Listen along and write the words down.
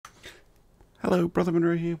Hello, Brother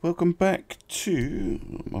Monroe here. Welcome back to...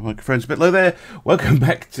 My microphone's a bit low there. Welcome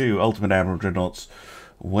back to Ultimate Admiral Dreadnoughts,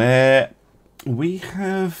 where we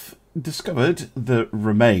have discovered the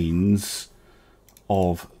remains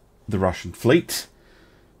of the Russian fleet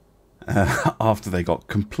after they got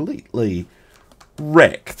completely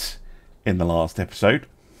wrecked in the last episode.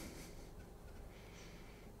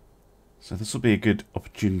 So this will be a good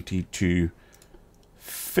opportunity to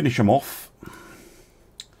finish them off.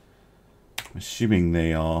 I'm assuming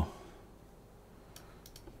they are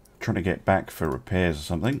trying to get back for repairs or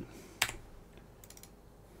something.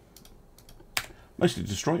 Mostly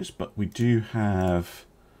destroyers, but we do have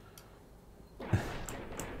a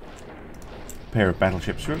pair of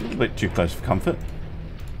battleships who are a little bit too close for comfort.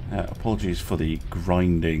 Apologies for the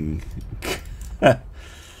grinding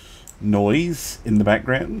noise in the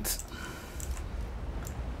background.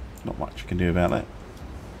 Not much you can do about that.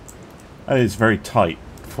 It's very tight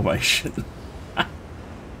formation.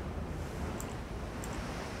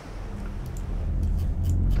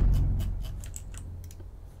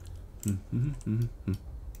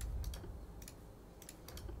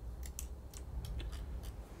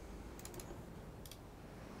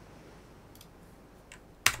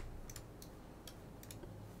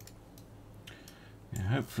 Yeah,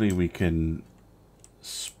 hopefully we can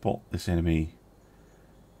spot this enemy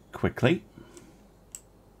quickly.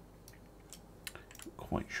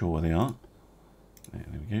 Quite sure where they are. There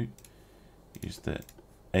we go. Use the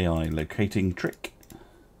AI locating trick.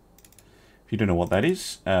 If you don't know what that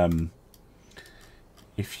is,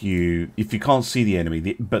 if you can't see the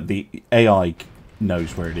enemy, but the AI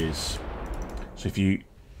knows where it is. So if you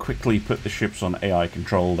quickly put the ships on AI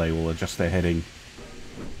control, they will adjust their heading,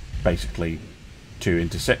 basically, to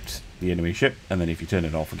intercept the enemy ship. And then if you turn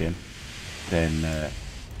it off again, then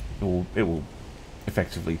it will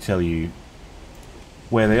effectively tell you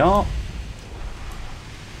where they are.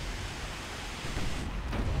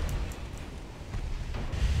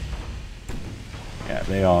 Yeah,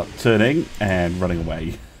 they are turning and running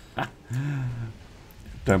away.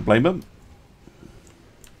 Don't blame them.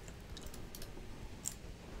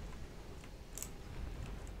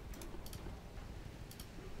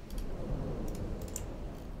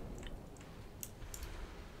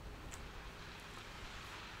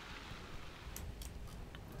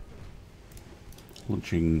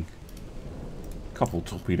 Launching a couple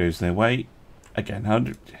torpedoes their way. Again,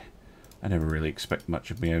 I never really expect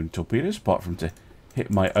much of my own torpedoes, apart from to hit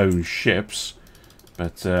my own ships.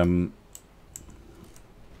 But it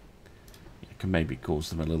can maybe cause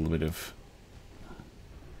them a little bit of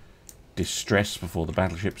distress before the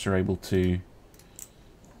battleships are able to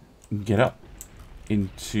get up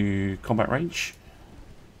into combat range.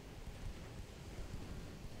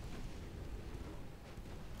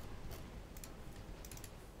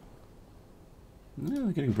 Well,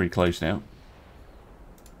 they're getting pretty close now.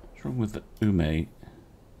 What's wrong with the Ume?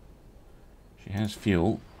 She has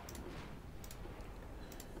fuel.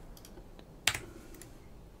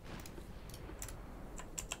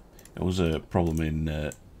 There was a problem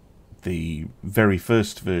in the very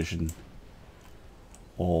first version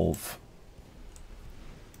of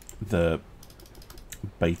the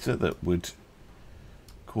beta that would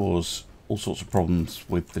cause all sorts of problems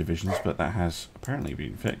with the divisions, but that has apparently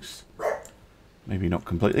been fixed. Maybe not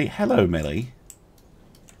completely. Hello, Melly.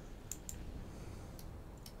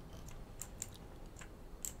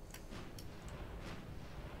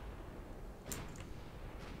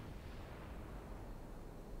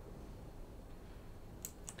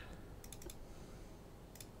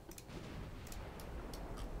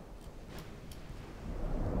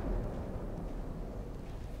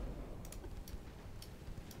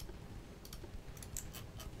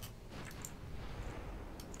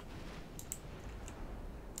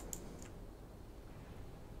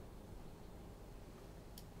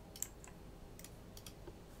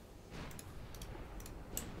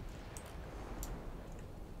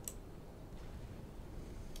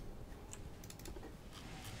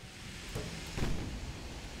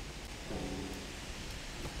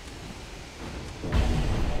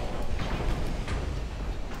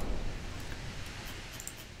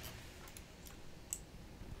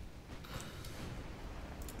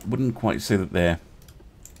 Wouldn't quite say that they're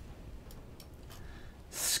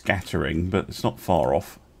scattering, but it's not far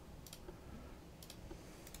off.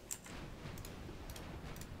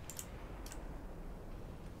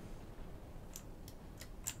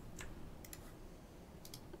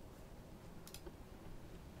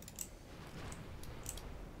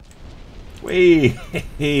 Whee!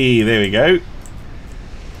 There we go.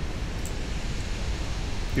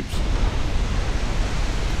 Oops.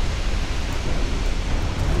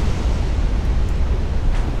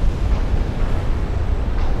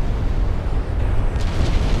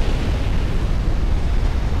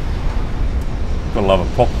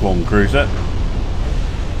 popcorn cruiser.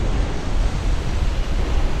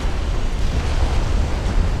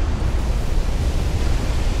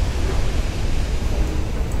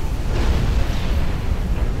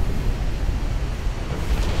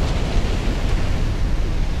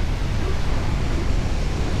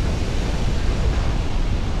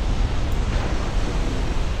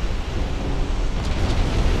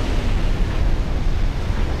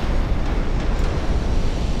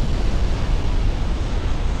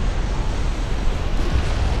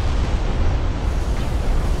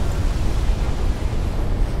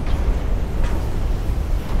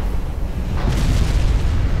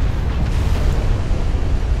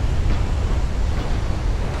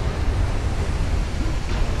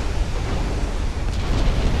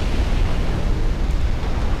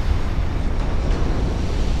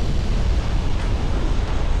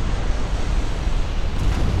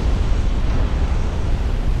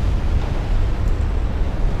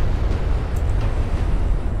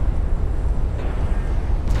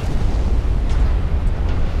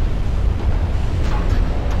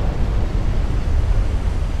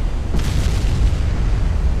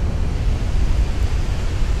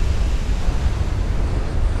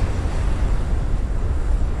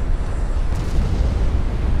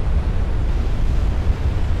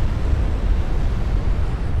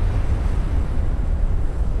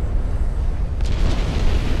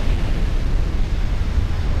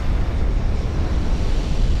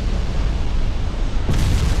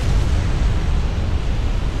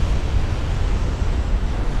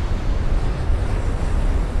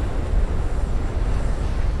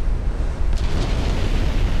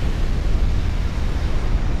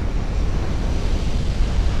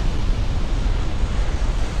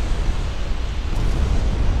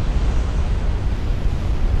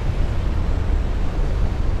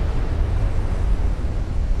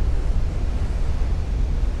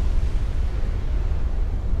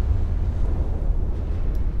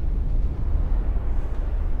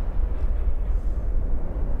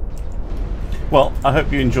 Well, I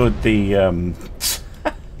hope you enjoyed the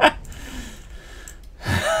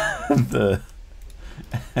the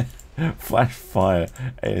flash fire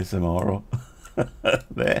ASMR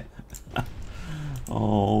there.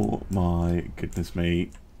 Oh my goodness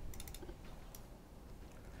me.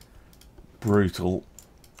 Brutal.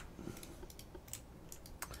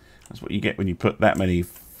 That's what you get when you put that many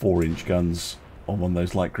 4-inch guns on one of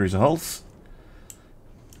those light cruiser hulls.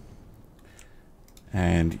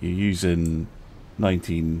 And you're using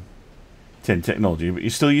 1910 technology, but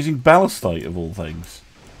you're still using ballistite of all things,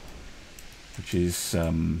 which is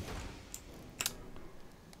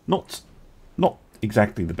not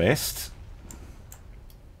exactly the best.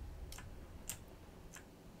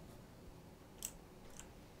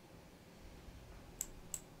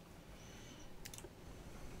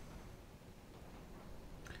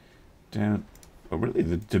 Down. Oh, really?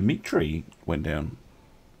 The Dimitri went down.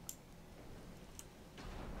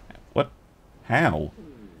 What? How?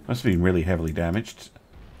 Must have been really heavily damaged.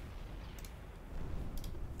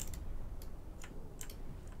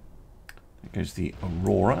 There goes the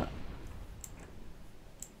Aurora.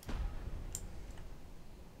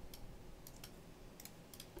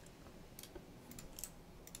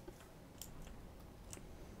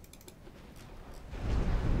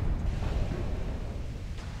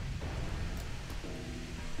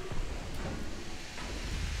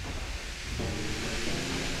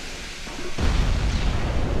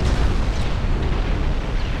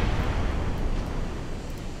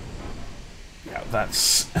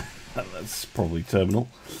 That's probably terminal.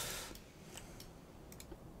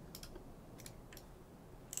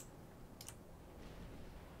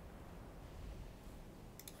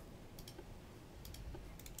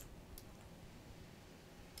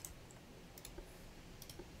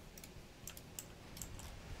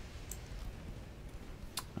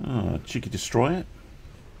 Cheeky destroyer.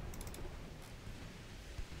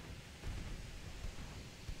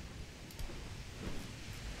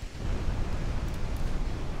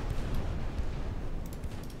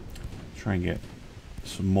 Try and get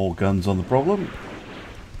some more guns on the problem.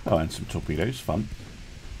 Oh, and some torpedoes. Fun.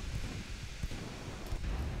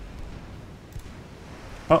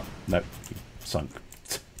 Oh, no. Sunk.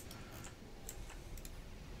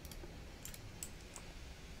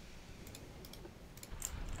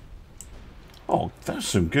 Oh, that's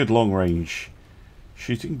some good long-range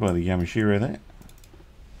shooting by the Yamashiro there.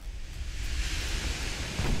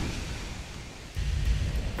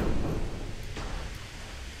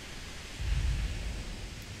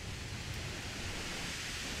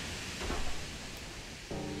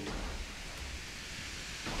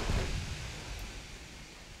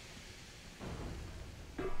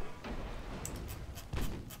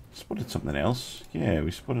 spotted something else. Yeah,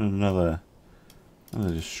 we spotted another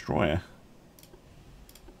destroyer.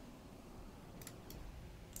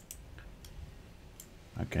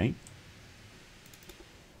 Okay.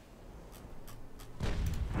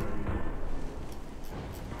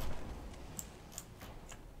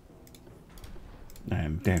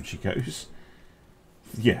 And down she goes.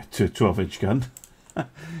 Yeah, to a 12-inch gun.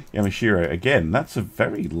 Yamashiro, again, that's a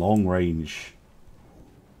very long-range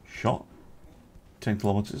shot. 10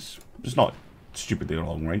 kilometers. It's not stupidly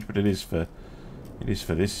long range, but it is for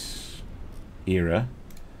this era.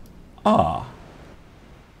 Ah,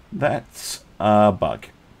 that's a bug.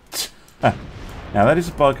 Now that is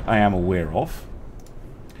a bug I am aware of,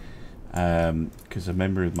 because a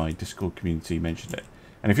member of my Discord community mentioned it.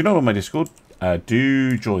 And if you're not on my Discord,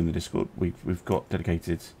 do join the Discord. We've got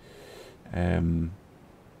dedicated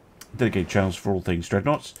channels for all things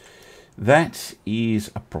Dreadnoughts. That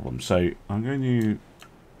is a problem. So I'm going to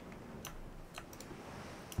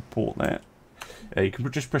report that. You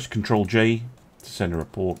can just press Control J to send a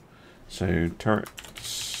report. So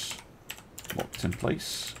turrets locked in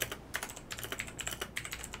place.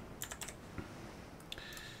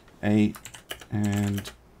 A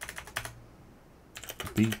and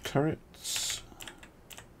B turrets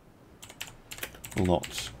will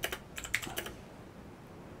not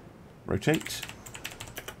rotate.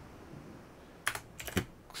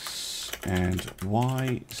 X and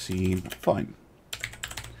Y seem fine.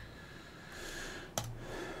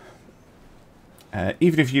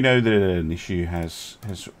 Even if you know that an issue has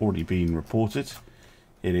already been reported,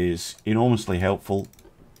 it is enormously helpful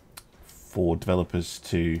for developers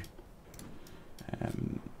to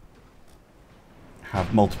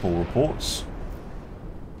have multiple reports.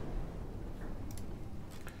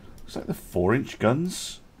 Looks like the 4-inch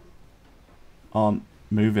guns aren't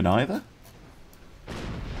moving either.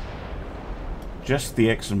 Just the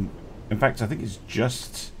X, and in fact I think it's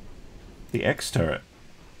just the X turret.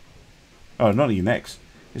 Oh, not even X.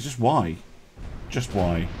 It's just Y. Just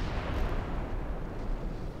Y.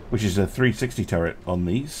 Which is a 360 turret on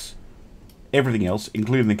these. Everything else,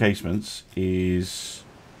 including the casements, is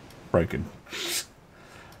broken.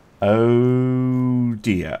 Oh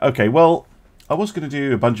dear. Okay, well, I was going to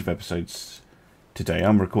do a bunch of episodes today.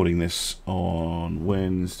 I'm recording this on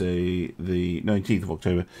Wednesday, the 19th of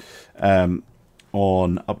October,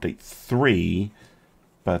 on Update 3,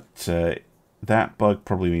 but that bug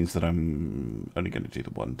probably means that I'm only going to do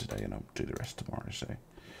the one today, and I'll do the rest tomorrow. So,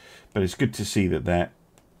 but it's good to see that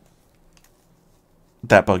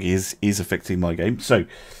bug is affecting my game. So,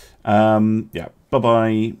 yeah,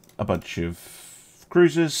 bye-bye a bunch of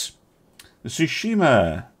cruisers. The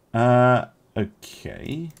Tsushima,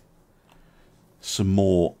 okay. Some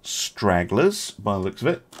more stragglers, by the looks of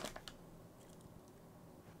it.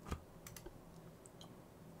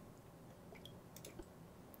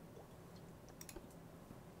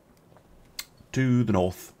 To the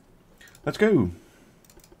north. Let's go.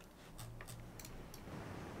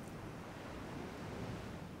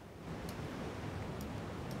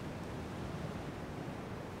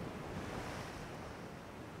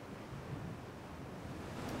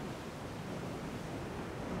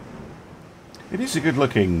 It is a good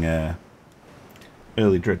looking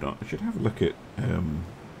early Dreadnought. I should have a look at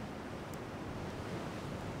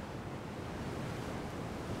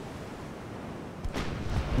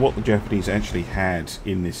what the Japanese actually had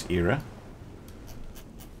in this era.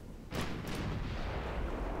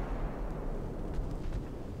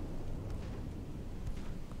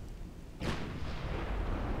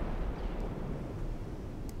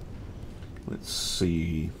 Let's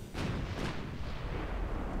see.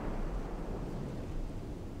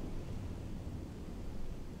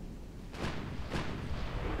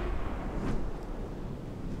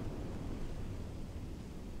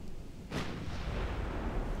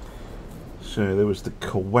 So there was the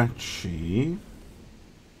Kawachi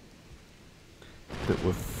that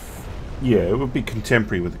were, yeah, it would be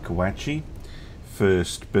contemporary with the Kawachi,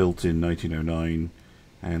 first built in 1909,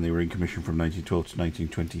 and they were in commission from 1912 to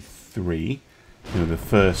 1923. You know, the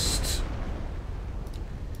first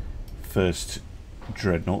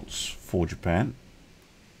Dreadnoughts for Japan.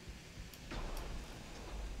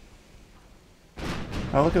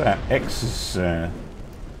 Oh, look at that! X is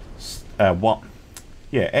what?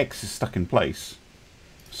 Yeah, X is stuck in place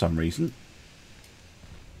for some reason.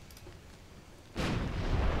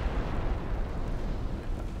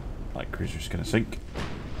 Light cruiser's going to sink.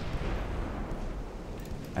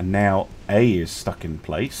 And now A is stuck in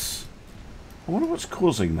place. I wonder what's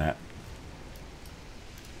causing that.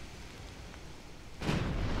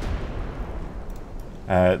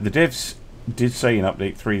 The devs did say in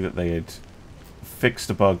Update 3 that they had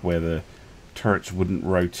fixed a bug where the turrets wouldn't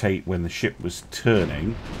rotate when the ship was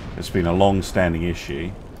turning. It's been a long-standing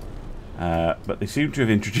issue. But they seem to have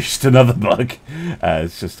introduced another bug.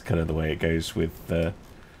 It's just kind of the way it goes with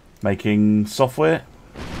making software.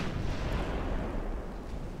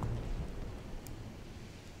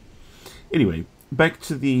 Anyway, back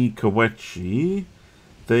to the Welshy.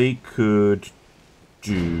 They could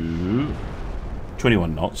do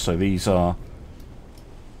 21 knots, so these are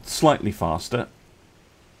slightly faster.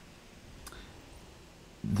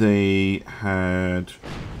 They had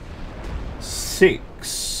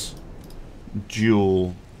 6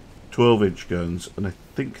 dual 12-inch guns, and I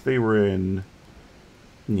think they were in...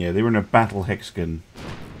 Yeah, they were in a battle hexagon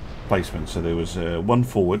placement, so there was one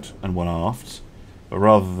forward and one aft. But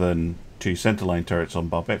rather than 2 centerline turrets on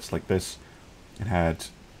barbettes like this, it had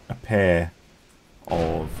a pair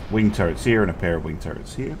of wing turrets here and a pair of wing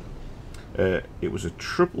turrets here. It was a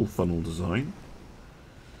triple funnel design.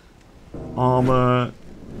 Armour,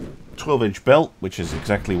 12-inch belt, which is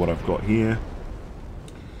exactly what I've got here.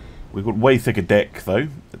 We've got way thicker deck though,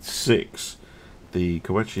 at 6. The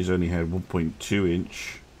Welshy's only had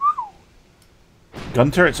 1.2-inch.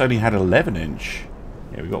 Gun turrets only had 11-inch.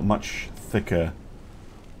 Yeah, we've got much thicker,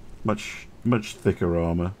 much thicker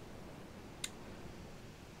armour.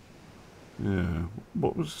 Yeah,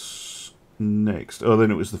 what was next? Oh, then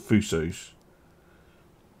it was the Fusos.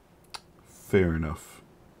 Fair enough.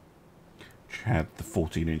 Which had the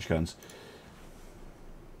 14-inch guns.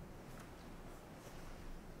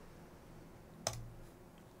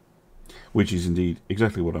 Which is indeed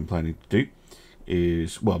exactly what I'm planning to do.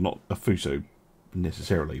 Is, well, not a Fuso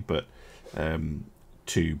necessarily, but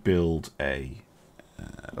to build a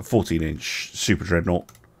 14-inch Super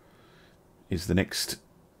Dreadnought is the next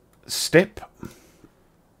step.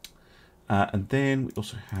 And then we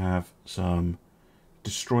also have some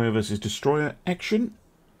Destroyer versus Destroyer action.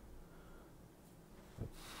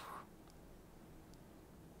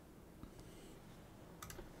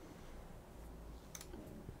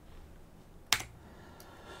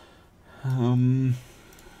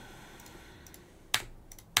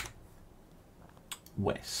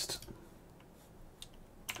 West.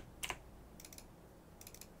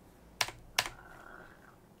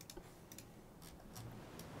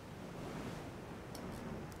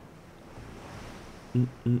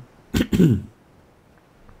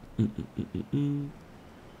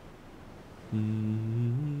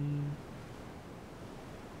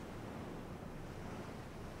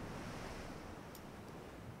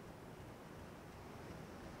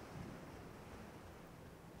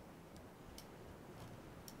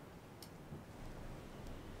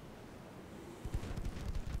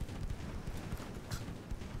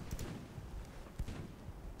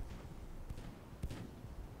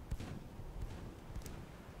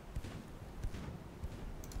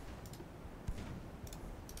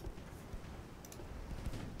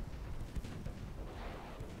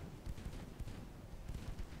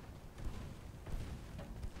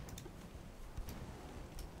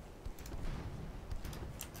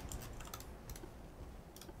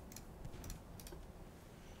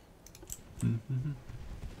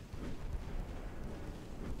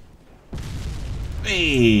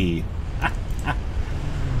 Hey!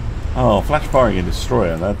 Oh, flash firing a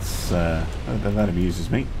destroyer. That's that amuses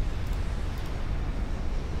me.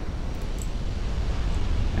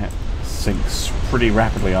 That sinks pretty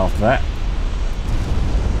rapidly after that.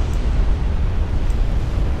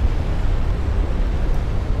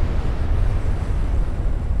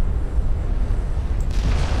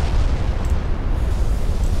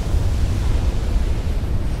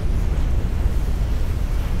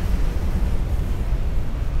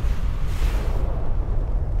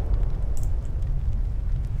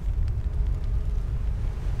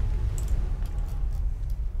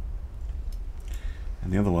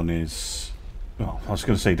 The other one is, well, I was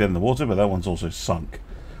going to say dead in the water, but that one's also sunk.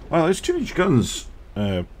 Wow, those 2-inch guns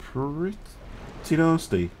are pretty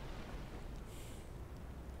nasty.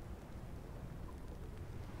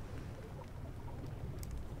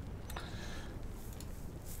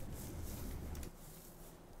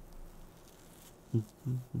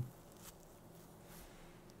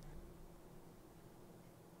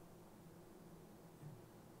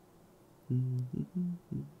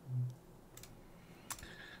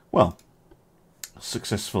 Well,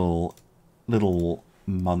 successful little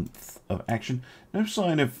month of action. No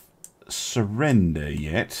sign of surrender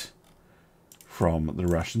yet from the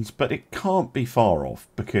Russians, but it can't be far off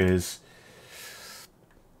because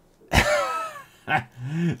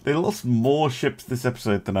they lost more ships this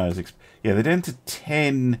episode than I was expecting. Yeah, they're down to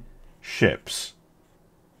 10 ships.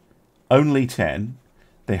 Only 10.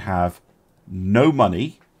 They have no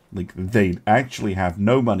money. Like, they actually have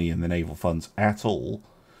no money in the naval funds at all.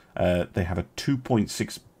 They have a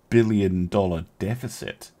 $2.6 billion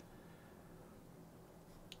deficit.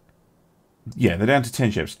 Yeah, they're down to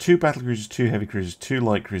 10 ships. 2 battlecruisers, 2 heavy cruisers, 2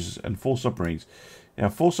 light cruisers, and 4 submarines. Now,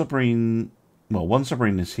 4 submarine... Well, 1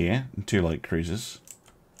 submarine is here, and 2 light cruisers.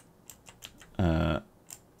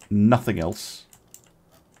 Nothing else.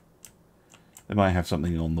 They might have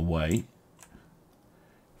something on the way.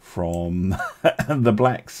 From the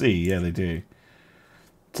Black Sea. Yeah, they do.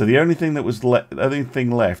 So the only thing that was the only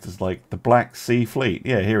thing left is like the Black Sea Fleet.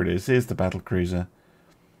 Yeah, here it is. Here's the battlecruiser.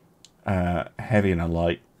 Heavy and a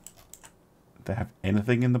light. They have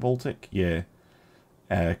anything in the Baltic? Yeah.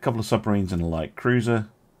 A couple of submarines and a light cruiser.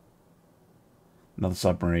 Another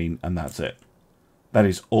submarine, and that's it. That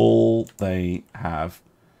is all they have.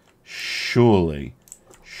 Surely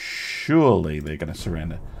they're going to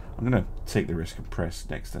surrender. I'm going to take the risk and press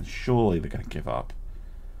next, and surely they're going to give up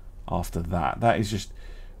after that. That is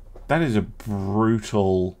a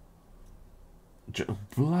brutal...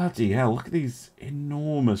 Bloody hell, look at these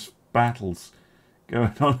enormous battles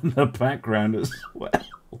going on in the background as well.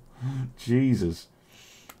 Jesus.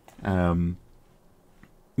 Yeah.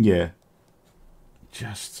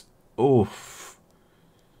 Just, oof.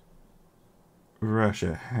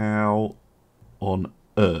 Russia, how on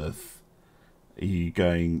earth are you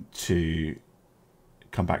going to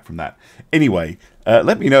come back from that? Anyway,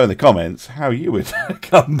 let me know in the comments how you would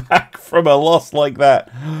come back from a loss like that.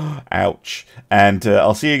 Ouch. And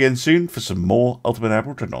I'll see you again soon for some more Ultimate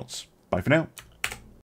Admiral Dreadnoughts. Bye for now.